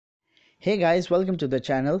Hey guys, welcome to the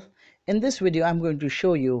channel. In this video, I'm going to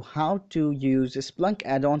show you how to use Splunk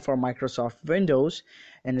add-on for Microsoft Windows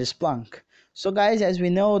in Splunk. So guys, as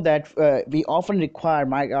we know that we often require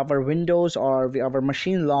our Windows or our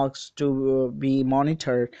machine logs to be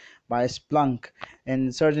monitored by Splunk.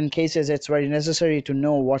 In certain cases, it's very necessary to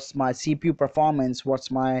know what's my CPU performance,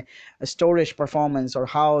 what's my storage performance, or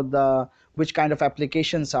which kind of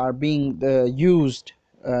applications are being used,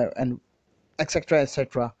 and etc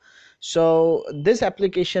etc. So this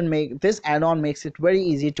add-on makes it very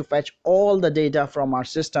easy to fetch all the data from our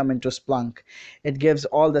system into Splunk. It gives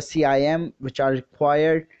all the CIM which are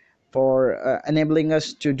required for enabling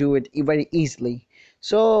us to do it very easily.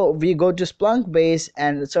 So we go to Splunk base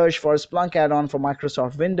and search for Splunk add-on for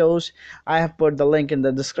Microsoft Windows. I have put the link in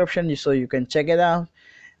the description so you can check it out,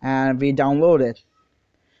 and we download it.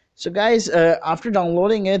 So guys, after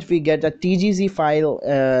downloading it, we get a TGZ file,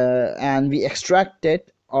 and we extract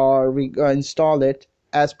it or we install it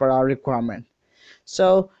as per our requirement.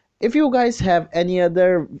 So if you guys have any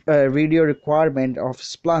other video requirement of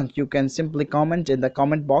Splunk, you can simply comment in the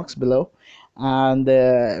comment box below, and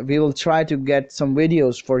we will try to get some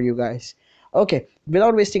videos for you guys. Okay,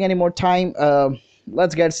 without wasting any more time,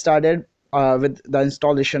 let's get started with the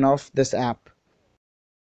installation of this app.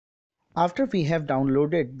 After we have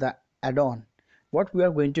downloaded the add-on, what we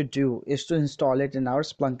are going to do is to install it in our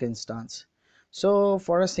Splunk instance. So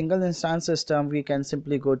for a single instance system, we can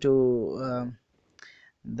simply go to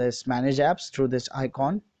this manage apps through this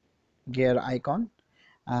icon, gear icon,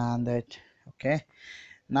 and that. Okay,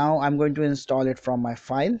 now I'm going to install it from my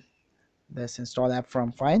file, this install app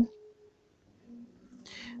from file.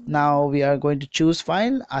 Now we are going to choose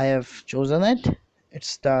file. I have chosen it.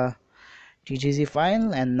 It's the TGZ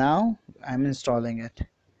file, and now I'm installing it.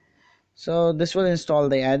 So this will install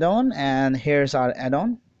the add-on, and here's our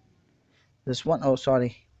add-on, this one. Oh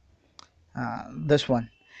sorry, this one,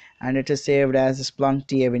 and it is saved as Splunk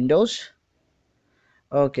TA Windows.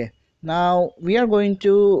 Okay, now we are going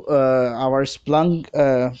to our Splunk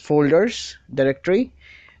folders directory,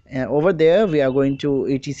 and over there we are going to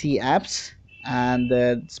etc apps and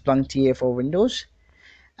Splunk TA for Windows.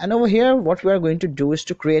 And over here what we are going to do is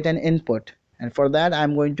to create an input, and for that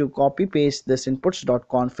I'm going to copy paste this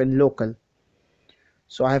inputs.conf in local.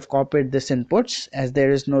 So I have copied this inputs. As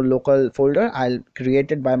there is no local folder, I'll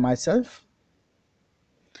create it by myself.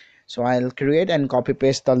 So I'll create and copy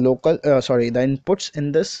paste the the inputs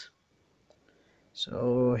in this.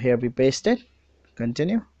 So here we paste it.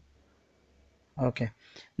 Continue. Okay,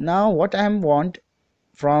 now what I want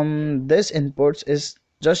from this inputs is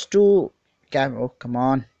just to oh come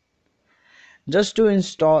on, just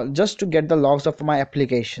to get the logs of my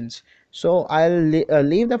applications. So I'll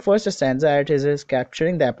leave the first stanza as it is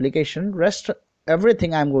capturing the application. Rest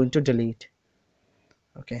everything I'm going to delete.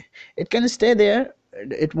 Okay, it can stay there,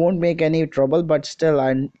 it won't make any trouble, but still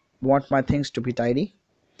I want my things to be tidy.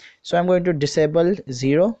 So I'm going to disable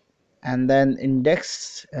 0, and then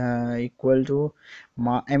index equal to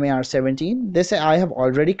mar17. This I have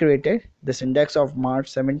already created, this index of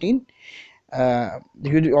mar17.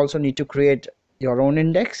 You also need to create your own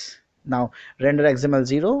index. Now render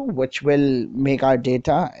xml0, which will make our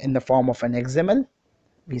data in the form of an xml.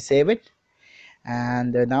 We save it,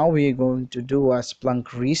 and now we're going to do a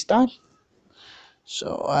Splunk restart.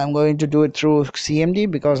 So I'm going to do it through CMD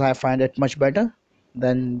because I find it much better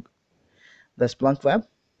than the Splunk web.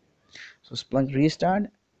 So Splunk restart,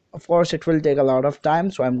 of course it will take a lot of time,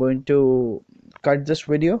 so I'm going to cut this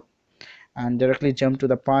video and directly jump to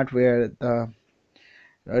the part where the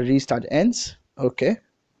restart ends. Okay,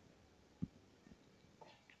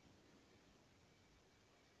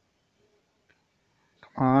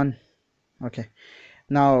 come on. Okay,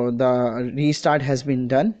 now the restart has been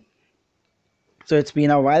done. So it's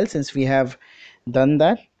been a while since we have done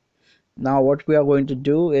that. Now what we are going to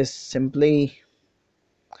do is simply,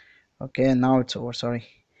 okay, now it's over, sorry.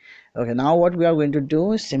 Okay, now what we are going to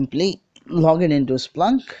do is simply log in into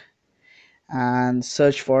Splunk and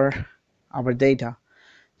search for our data.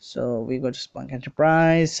 So we go to Splunk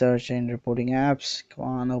Enterprise, search and reporting apps. Come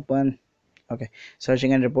on, open. Okay,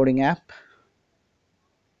 searching and reporting app.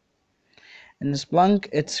 In Splunk,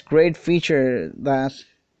 it's great feature that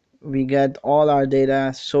we get all our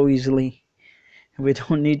data so easily. We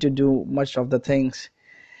don't need to do much of the things.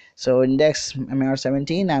 So index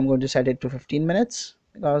mar17, I'm going to set it to 15 minutes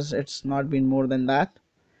because it's not been more than that.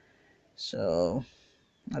 So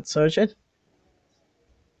let's search it.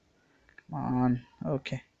 Come on.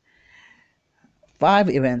 Okay,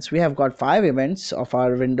 5 events. We have got 5 events of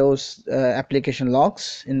our Windows application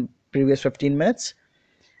logs in previous 15 minutes.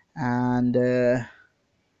 And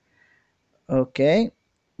okay,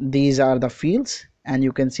 these are the fields, and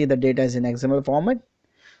you can see the data is in XML format.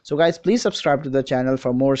 So guys, please subscribe to the channel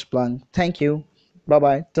for more Splunk. Thank you. Bye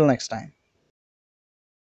bye till next time.